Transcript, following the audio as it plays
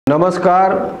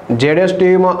નમસ્કાર,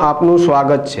 ZSTVમાં આપનું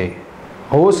સ્વાગત છે।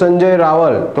 હું સંજય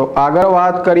રાવલ। તો આગળ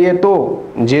વાત કરીએ તો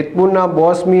જેતપુરના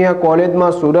બોસમિયા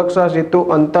કોલેજમાં સુરક્ષા સેતુ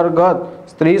અંતર્ગત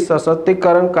સ્ત્રી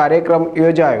સશક્તિકરણ કાર્યક્રમ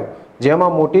યોજાયો,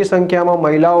 જેમાં મોટી સંખ્યામાં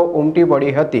મહિલાઓ ઉમટી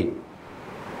પડી હતી।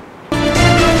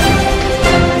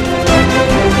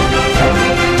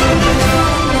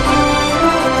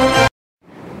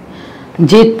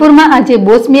 જેતપુરમાં આજે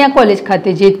બોસમિયા કોલેજ ખાતે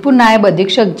જેતપુર નાયબ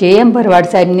અધિક્ષક JM ભરવાડ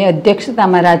સાહેબની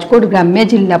અધ્યક્ષતામાં રાજકોટ ગ્રામ્ય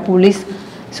જિલ્લા પોલીસ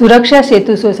સુરક્ષા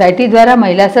સેતુ સોસાયટી દ્વારા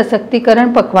મહિલા સશક્તિકરણ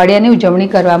પખવાડિયાની ઉજવણી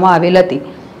કરવામાં આવેલ હતી,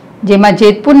 જેમાં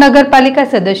જેતપુર નગરપાલિકા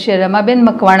સદસ્ય રમાબેન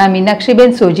મકવાણા,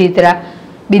 મીનાક્ષીબેન સોજીત્રા,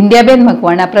 બિંદ્યાબેન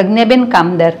મકવાણા, પ્રજ્ઞાબેન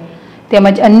કામદાર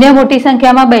તેમજ અન્ય મોટી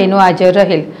સંખ્યામાં બહેનો હાજર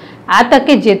રહેલ। આ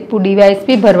તકે જેતપુર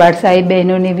DYSP ભરવાડ સાહેબ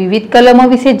બહેનોને વિવિધ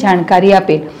કલમો વિશે જાણકારી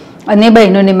આપેલ અને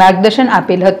બહેનોને માર્ગદર્શન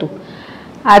આપેલ હતું।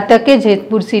 આ તકે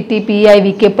Jetpur city PI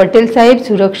VK Patel સાહેબ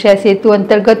સુરક્ષા સેતુ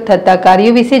અંતર્ગત થતા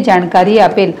કાર્યો વિશે જાણકારી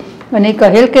આપેલ અને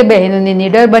કહેલ કે બહેનોને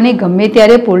નિડર બની ગમે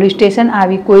ત્યારે પોલીસ સ્ટેશન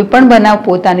આવી કોઈ પણ બનાવ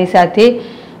પોતાની સાથે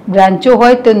બ્રાન્ચો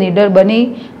હોય તો નિડર બની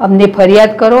અમને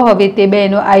ફરિયાદ કરો। હવે તે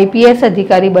બહેનો IPS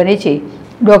અધિકારી બને છે,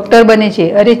 ડૉક્ટર બને છે,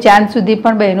 અરે ચાંદ સુધી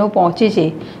પણ બહેનો પહોંચે છે।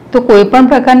 તો કોઈ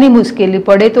પણ પ્રકારની મુશ્કેલી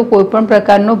પડે તો કોઈ પણ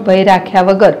પ્રકારનો ભય રાખ્યા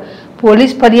વગર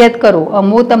પોલીસ ફરિયાદ કરો,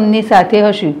 અમો તમને સાથે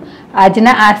હશું।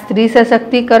 આજના આ સ્ત્રી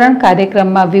સશક્તિકરણ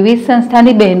કાર્યક્રમમાં વિવિધ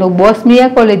સંસ્થાની બહેનો,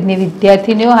 બોસમિયા કોલેજની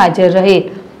વિદ્યાર્થીનીઓ હાજર રહે।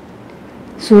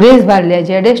 સુરેશ ભાલિયા,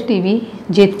 ZSTV,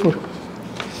 જેતપુર।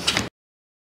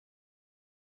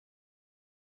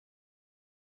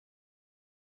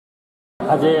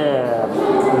 આજે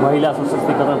મહિલા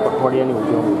સશક્તિકરણ પખવાડિયાની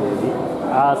ઉજવણી થઈ હતી।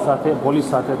 આ સાથે પોલીસ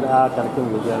સાથે આ કાર્યક્રમ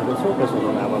યોજાયેલો છે। શું કહેશો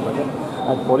તમે આ બાબતે?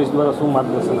 આજ પોલીસ દ્વારા શું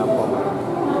માર્ગદર્શન આપવામાં આવ્યું?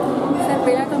 સર,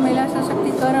 પહેલાં તો મહિલા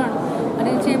સશક્તિકરણ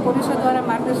અને જે પોલીસો દ્વારા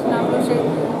માર્ગદર્શન આપ્યું છે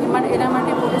એના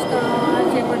માટે પોલીસ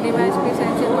જે પણ DYSP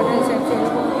સાહેબ છે, પટેલ સાહેબ છે,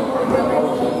 એ લોકો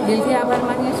દિલથી આભાર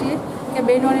માનીએ છીએ કે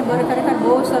બહેનોને ખરેખર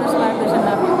બહુ સરસ માર્ગદર્શન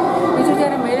આપ્યું। બીજું,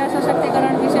 જ્યારે મહિલા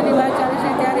સશક્તિકરણ વિશેની વાત ચાલે છે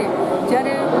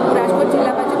જ્યારે હું રાજકોટ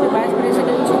જિલ્લા ભાજપની વાઇસ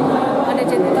પ્રેસિડેન્ટ છું અને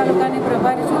જેતપુર તાલુકાની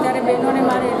પ્રભારી છું, ત્યારે બહેનોને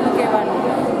મારે એટલું કહેવાનું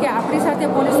કે આપણી સાથે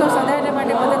પોલીસો સદાયને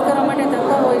માટે મદદ કરવા માટે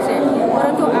તત્પર હોય છે,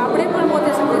 પરંતુ આપણે પણ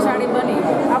પોતે શક્તિશાળી બની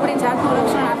આપણી જાતનું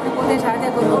રક્ષણ આપણે પોતે જાતે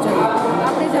કરવું જોઈએ।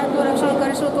 આપણી જાતનું રક્ષણ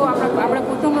કરીશું તો આપણા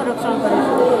કુટુંબનું રક્ષણ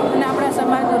કરીશું અને આપણા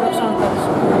સમાજનું રક્ષણ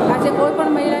કરીશું। આજે કોઈ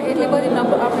પણ મહિલા એટલી બધી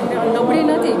નબળી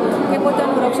નથી કે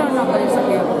પોતાનું રક્ષણ ન કરી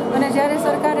શકે અને જ્યારે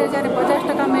સરકારે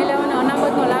 50% મહિલાઓને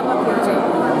અનામતનો લાભ આપ્યો છે,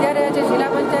 ત્યારે આજે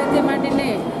જિલ્લા પંચાયતથી માંડીને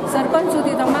સરપંચ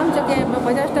સુધી તમામ જગ્યાએ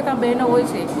 50% બહેનો હોય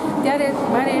છે, ત્યારે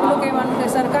મારે એટલું કહેવાનું કે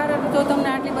સરકાર જો તમને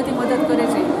આટલી બધી મદદ કરે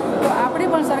છે તો આપણે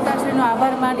પણ સરકારશ્રીનો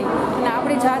આભાર માની અને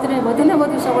આપણી જાતને વધુને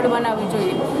વધુ સબળ બનાવવી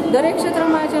જોઈએ। દરેક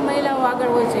ક્ષેત્રમાં જે મહિલાઓ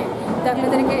આગળ હોય છે,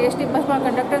 દાખલા તરીકે ST બસમાં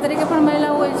કંડક્ટર તરીકે પણ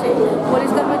મહિલાઓ હોય છે,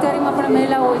 પોલીસ કર્મચારીમાં પણ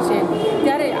મહિલાઓ હોય છે,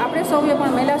 ત્યારે આપણે સૌએ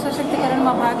પણ મહિલા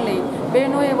સશક્તિકરણમાં ભાગ લઈ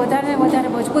બહેનોએ વધારે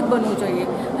મજબૂત બનવું જોઈએ।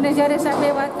 અને જ્યારે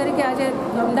સાહેબે વાત કરી કે આજે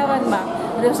અમદાવાદમાં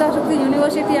રક્ષાશક્તિ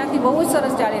યુનિવર્સિટી આખી બહુ જ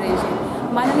સરસ ચાલી રહી છે,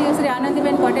 માનનીય શ્રી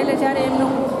આનંદીબેન પટેલે જ્યારે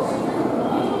એમનું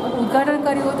ઉદ્ઘાટન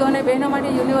કર્યું હતું અને બહેનો માટે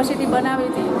યુનિવર્સિટી બનાવી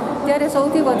હતી, ત્યારે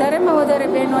સૌથી વધારેમાં વધારે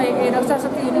બહેનોએ એ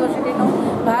રક્ષાશક્તિ યુનિવર્સિટીનો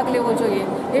ભાગ લેવો જોઈએ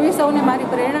એવી સૌને મારી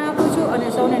પ્રેરણા આપું છું અને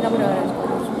સૌને નમ્ર અરજ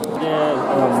કરું છું। જે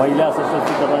મહિલા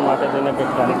સશક્તિકરણ માટે તેને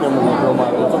કંઈક કાર્યક્રમ મૂકવામાં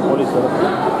આવ્યો હતો પોલીસ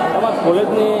તરફથી, એમાં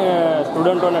કોલેજની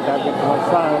સ્ટુડન્ટોને ટાર્ગેટ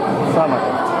શા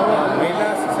માટે?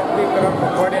 મહિલા સશક્તિકરણ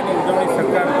પખવાડિયાની ઉજવણી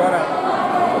સરકાર દ્વારા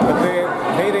બધે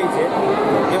થઈ રહી છે,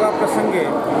 એવા પ્રસંગે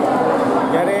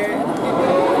જ્યારે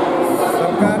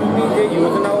સરકારની જે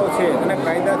યોજનાઓ છે અને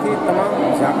કાયદાથી તમામ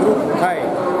જાગૃત થાય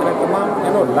અને તમામ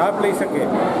એનો લાભ લઈ શકે,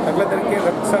 દાખલા તરીકે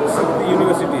રક્ષક શક્તિ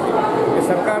યુનિવર્સિટી છે, એ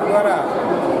સરકાર દ્વારા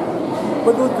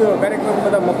બધું જ કાર્યક્રમ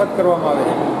બધા મફત કરવામાં આવે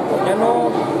છે, એનો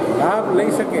લાભ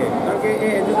લઈ શકે, કારણ કે એ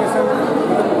એજ્યુકેશન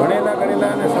ભણેલા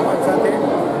ગણેલા અને સમાજ સાથે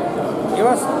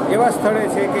એવા સ્થળે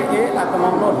છે કે એ આ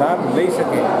તમામનો લાભ લઈ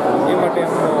શકે, એ માટે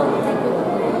એમનો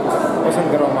પસંદ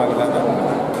કરવામાં આવેલા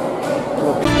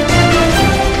હતા।